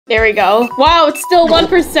There we go. Wow, it's still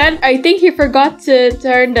 1%. I think he forgot to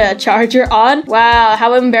turn the charger on. Wow,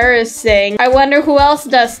 how embarrassing. I wonder who else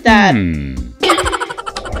does that.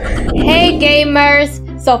 Hey gamers,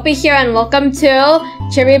 Sophie here and welcome to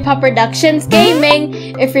Cherry Pop Productions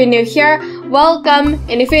Gaming. If you're new here, welcome,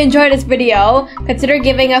 and if you enjoyed this video, consider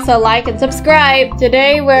giving us a like and subscribe.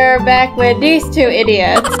 Today we're back with these two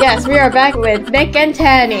idiots. Yes, we are back with Nick and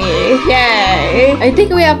Tani. Yay! I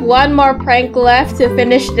think we have one more prank left to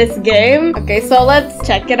finish this game. Okay, so let's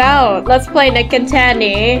check it out. Let's play Nick and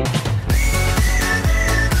Tani.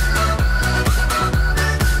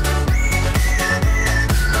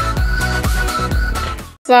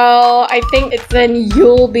 So, I think it's in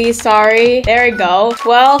You'll Be Sorry. There we go.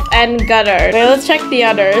 12 and Guttered. Wait, let's check the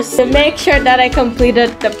others to make sure that I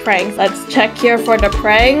completed the prank. Let's check here for the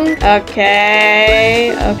prank.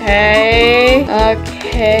 Okay.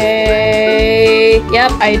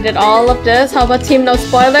 Yep, I did all of this. How about Team No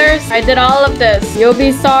Spoilers? I did all of this. You'll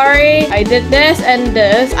Be Sorry. I did this and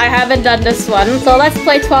this. I haven't done this one. So let's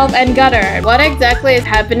play 12 and Guttered. What exactly is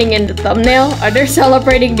happening in the thumbnail? Are they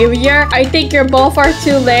celebrating New Year? I think you're both are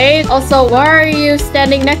too late. Also, why are you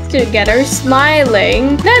standing next to together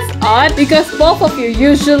smiling? That's odd because both of you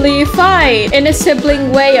usually fight in a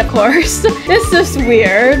sibling way, of course. This is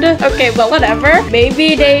weird. Okay, but whatever.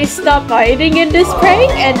 Maybe they stop fighting in this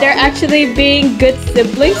prank and they're actually being good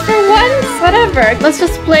siblings for once. Whatever. Let's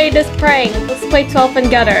just play this prank. Let's play 12 and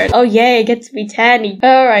Guttered. Oh yay, I get to be Tani.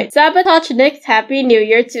 Alright. Sabotage Nick's Happy New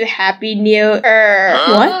Year to Happy New Year.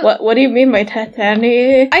 What do you mean by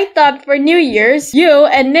Tani? I thought for New Year's, you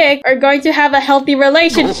and Nick are going to have a healthy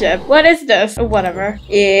relationship. What is this? Whatever.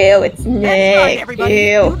 Ew, it's Nick. That's right, everybody. Ew.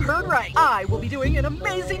 You heard right. I will be doing an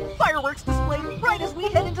amazing fireworks display right as we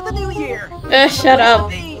head into the new year. Shut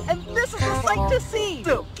up. And this is the sight to see.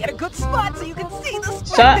 So get a good spot so you can see the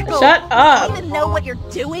spectacle. Shut up. Do you even know what you're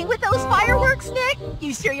doing with those fireworks, Nick?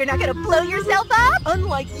 You sure you're not gonna blow yourself up?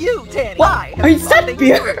 Unlike you, Tani. What? Are you set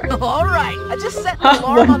beer? All right. I just set an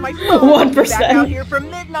alarm on my phone. 1%. Back out here for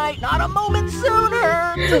midnight, not a moment sooner.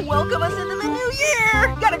 To welcome us into the new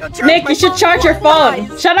year. Gotta go charge Nick, my you should phone charge your phone.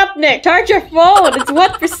 twice. Shut up, Nick. Charge your phone. It's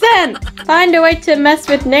 1%. Find a way to mess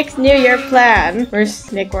with Nick's New Year plan.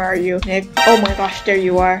 Where's Nick? Where are you? Nick. Oh my gosh, there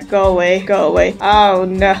you are. Go away. Go away. Oh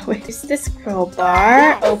no. Wait, is this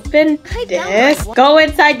crowbar? Open this. Go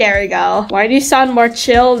inside. There we go. Why do you sound more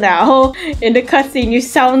chill now? In the cutscene, you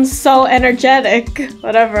sound so energetic.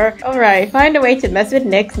 Whatever. Alright. Find a way to mess with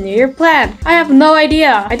Nick's New Year plan. I have no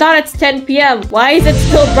idea. I thought it's 10 p.m. Why is it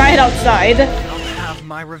still bright outside? I'll have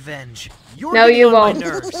my revenge. You're No, getting you on my won't.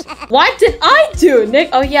 nerves. What did I do, Nick?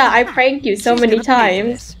 Oh yeah, I pranked you so She's many gonna pay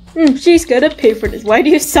for times. She's gonna pay for this. Why do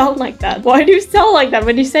you sound like that? Why do you sound like that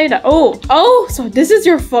when you say that? Oh, so this is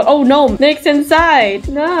your phone. Oh no, Nick's inside.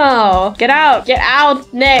 No, get out,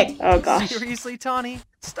 Nick. Oh gosh. Seriously, Tani?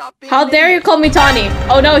 Stop being How an dare you idiot. call me Tani?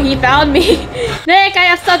 Oh no, he found me. Nick, I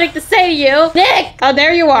have something to say to you. Nick! Oh,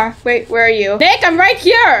 there you are. Wait, where are you? Nick, I'm right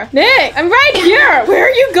here. Nick, I'm right here. Where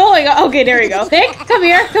are you going? Okay, there you go. Nick, come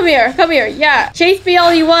here. Yeah, chase me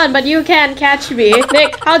all you want, but you can't catch me.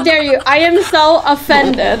 Nick, how dare you? I am so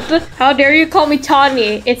offended. How dare you call me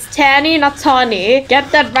Tani? It's Tani, not Tani.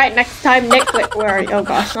 Get that right next time, Nick. Wait, where are you? Oh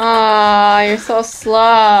gosh. Ah, you're so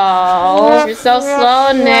slow. You're so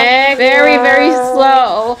slow, Nick. Very, very slow.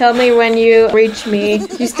 Tell me when you reach me.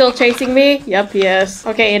 You still chasing me? Yep, yes.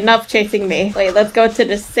 Okay, enough chasing me. Wait, let's go to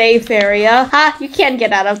the safe area. Ha! You can't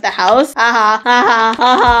get out of the house. Ha ha ha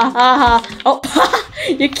ha. Oh,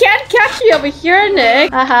 you can't catch me over here,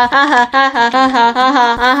 Nick. Ha ha ha ha ha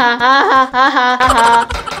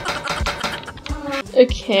ha.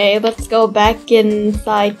 Okay, let's go back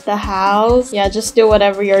inside the house. Yeah, just do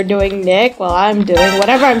whatever you're doing, Nick, while I'm doing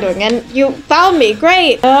whatever I'm doing. And you found me.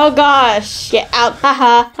 Great. Oh, gosh. Get out.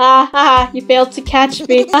 Haha. Ha ha. You failed to catch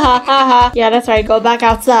me. Haha. Ha ha. Yeah, that's right. Go back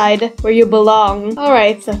outside where you belong.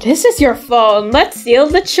 Alright, so this is your phone. Let's steal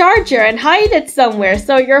the charger and hide it somewhere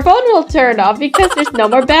so your phone will turn off because there's no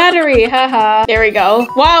more battery. Haha. There we go.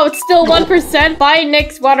 Wow, it's still 1%. Buy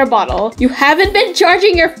Nick's water bottle. You haven't been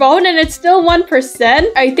charging your phone and it's still 1%.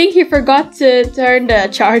 I think he forgot to turn the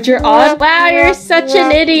charger on. Wow, you're such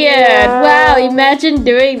an idiot. Wow, imagine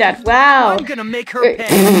doing that. Wow. I'm gonna make her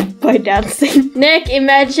pay. By dancing. Nick,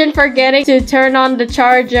 imagine forgetting to turn on the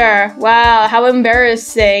charger. Wow, how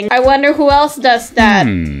embarrassing. I wonder who else does that.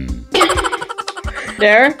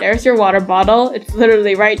 There's your water bottle. It's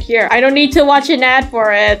literally right here. I don't need to watch an ad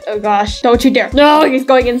for it. Oh gosh, don't you dare. No, he's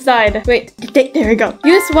going inside. Wait, there we go.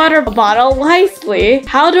 Use water bottle wisely.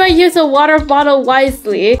 How do I use a water bottle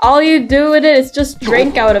wisely? All you do with it is just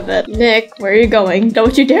drink out of it. Nick, where are you going?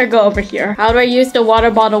 Don't you dare go over here. How do I use the water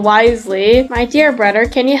bottle wisely? My dear brother,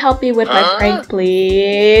 can you help me with my prank,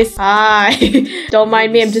 please? Hi. Don't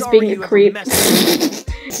mind me, I'm just being a creep.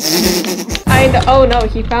 Oh no,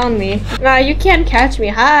 he found me. Nah, you can't catch me.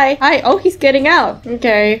 Hi. Oh, he's getting out.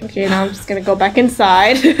 Okay, now I'm just gonna go back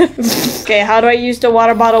inside. Okay, how do I use the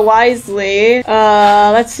water bottle wisely?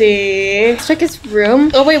 Let's see. Let's check his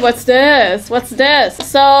room. Oh wait, what's this?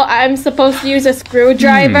 So I'm supposed to use a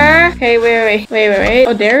screwdriver? Okay, wait.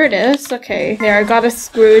 Oh, there it is. Okay, there, I got a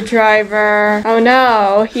screwdriver. Oh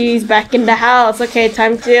no, he's back in the house. Okay,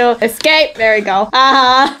 time to escape. There we go.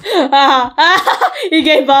 He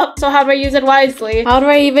gave up. So how do I use it wisely? How do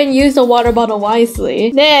I even use a water bottle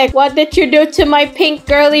wisely? Nick, what did you do to my pink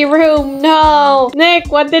girly room? No.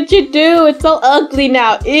 Nick, what did you do? It's so ugly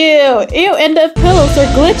now. Ew, and the pillows are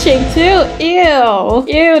glitching too. Ew,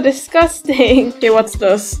 disgusting. Okay, what's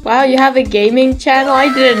this? Wow, you have a gaming channel?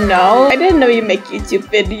 I didn't know you make YouTube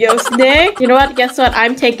videos, Nick. You know what? Guess what?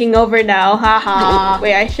 I'm taking over now. Haha.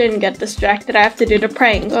 Wait, I shouldn't get distracted. I have to do the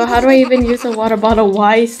prank. So how do I even use a water bottle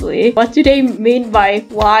wisely? What do they mean by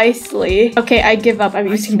wisely? Okay, I give up. I'm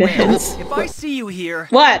using the hints. If I see you here...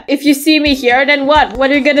 What? If you see me here, then what? What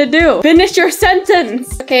are you gonna do? Finish your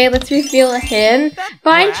sentence! Okay, let's reveal a hint.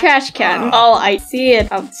 Find trash can. Oh, I see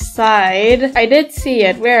it outside. I did see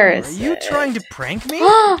it. Where is it? Are you trying to prank me?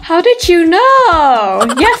 How did you know?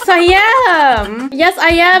 Yes, I am. Yes, I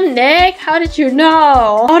am, Nick. How did you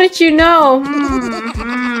know?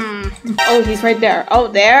 Oh, he's right there. Oh,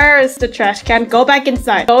 there's the trash can. Go back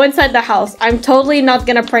inside. Go inside the house. I'm totally not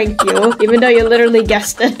gonna prank you, even though you literally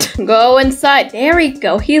guessed it. Go inside. There we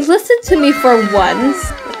go. He listened to me for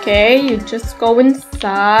once. Okay, you just go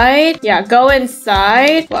inside. Yeah, go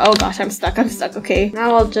inside. Well, oh gosh, I'm stuck. Okay,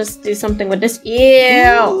 now I'll just do something with this. Ew.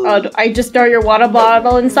 Oh, I just throw your water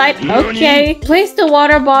bottle inside. Okay. Place the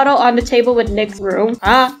water bottle on the table with Nick's room.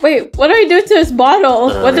 Wait, what did I do to his bottle?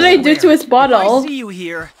 What did I do to his bottle? I see you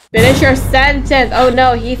here. Finish your sentence. Oh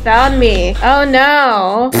no, he found me. Oh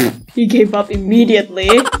no. He gave up immediately.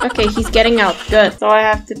 Okay, he's getting out. Good. So I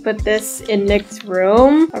have to put this in Nick's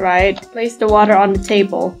room. Alright. Place the water on the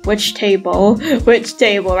table. Which table? Which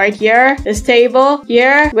table? Right here? This table?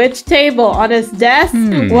 Here? Which table? On his desk?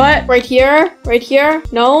 What? Right here? Right here?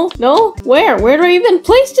 No? No? Where? Where do I even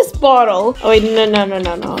place this bottle? Oh wait,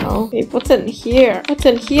 no. Wait, what's in here? What's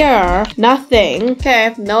in here? Nothing. Okay, I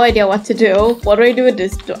have no idea what to do. What do I do with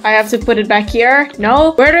this? Do I have to put it back here?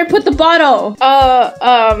 No? Where do I put the bottle?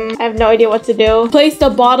 I have no idea what to do. Place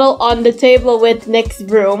the bottle on the table with Nick's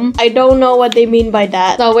room. I don't know what they mean by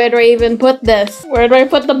that. So where do I even put this? Where do I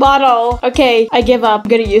put the bottle? Okay, I give up. I'm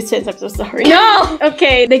gonna use hints. I'm so sorry. No!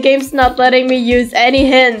 Okay, the game's not letting me use any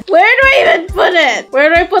hints. Where do I even put it?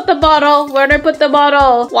 Where do I put the bottle? Where do I put the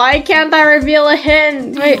bottle? Why can't I reveal a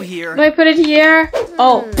hint? Wait, do I put it here?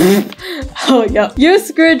 Oh. Oh, yeah. Use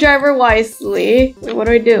screwdriver wisely. Wait, what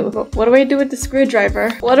do I do? What do I do with the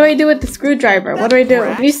screwdriver? What do I do with the screwdriver? What do I do?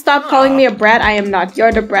 Can you stop calling me a brat? I am not.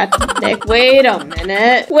 You're the brat, Nick. Wait a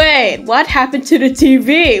minute. Wait, what happened to the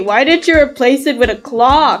TV? Why did you replace it with a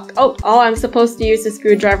clock? Oh, I'm supposed to use the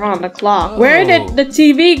screwdriver on the clock. Where did the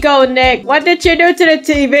TV go, Nick? What did you do to the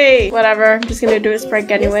TV? Whatever. I'm just gonna do this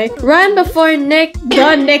prank anyway. Run before Nick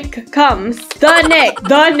comes. The Nick.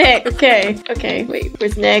 Okay, wait.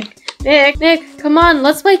 Where's Nick? Nick, come on,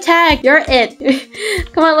 let's play tag. You're it.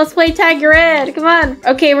 Come on, let's play tag. You're it. Come on.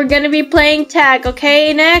 Okay, we're gonna be playing tag,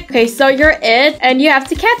 okay, Nick? Okay, so you're it, and you have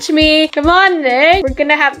to catch me. Come on, Nick. We're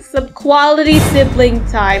gonna have some quality sibling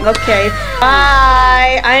time. Okay.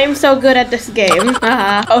 Bye. I am so good at this game.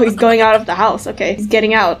 Oh, he's going out of the house. Okay, he's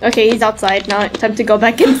getting out. Okay, he's outside. Now time to go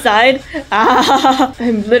back inside.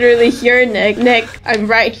 I'm literally here, Nick. Nick, I'm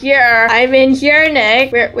right here. I'm in here,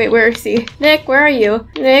 Nick. Where is he? Nick, where are you?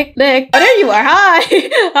 Nick. Oh, there you are. Hi.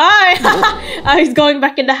 He's going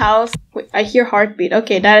back in the house. Wait, I hear heartbeat.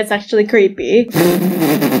 Okay, that is actually creepy.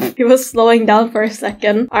 He was slowing down for a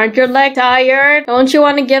second. Aren't your legs tired? Don't you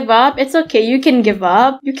want to give up? It's okay. You can give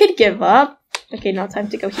up. Okay, now time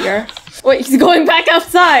to go here. Wait, he's going back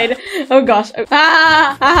outside. Oh gosh.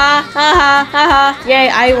 Yay,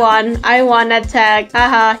 I won that tag.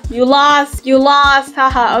 You lost.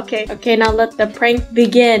 Okay, now let the prank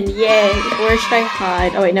begin. Yay. Where should I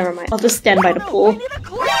hide? Oh wait, never mind. I'll just stand by the pool.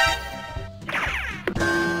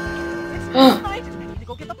 I need to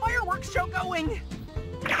go get the fireworks show going.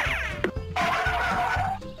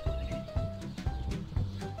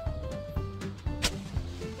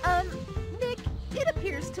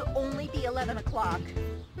 7 o'clock.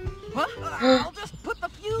 Huh? I'll just put the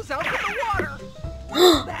fuse out with the water.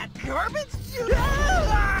 What's that garbage?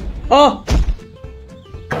 Oh!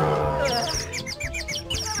 I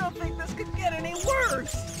don't think this could get any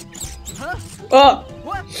worse. Huh? Oh!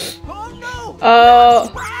 What? Oh no!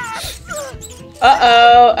 Oh!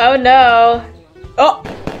 Uh-oh! Oh no! Oh!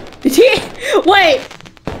 Did he? Wait!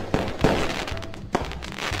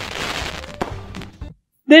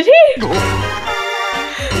 Did he?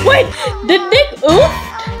 Wait! Did Nick oof?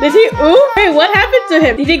 Did he oof? Wait, what happened to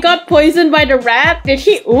him? Did he got poisoned by the rat? Did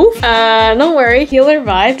he oof? Don't worry, he'll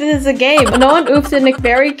revive. This is a game. No one oofs in a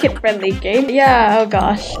very kid-friendly game. Yeah, oh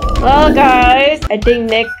gosh. Well, guys, I think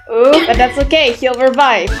Nick oofed, but that's okay. He'll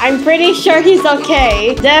revive. I'm pretty sure he's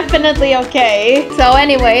okay. Definitely okay. So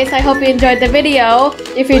anyways, I hope you enjoyed the video.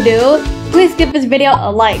 If you do, please give this video a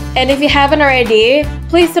like. And if you haven't already,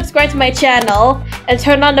 please subscribe to my channel and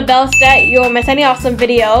turn on the bell so that you won't miss any awesome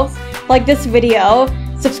videos like this video.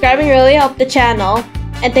 Subscribing really helps the channel.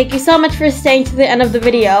 And thank you so much for staying to the end of the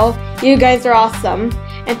video. You guys are awesome.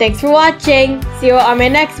 And thanks for watching. See you on my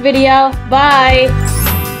next video. Bye!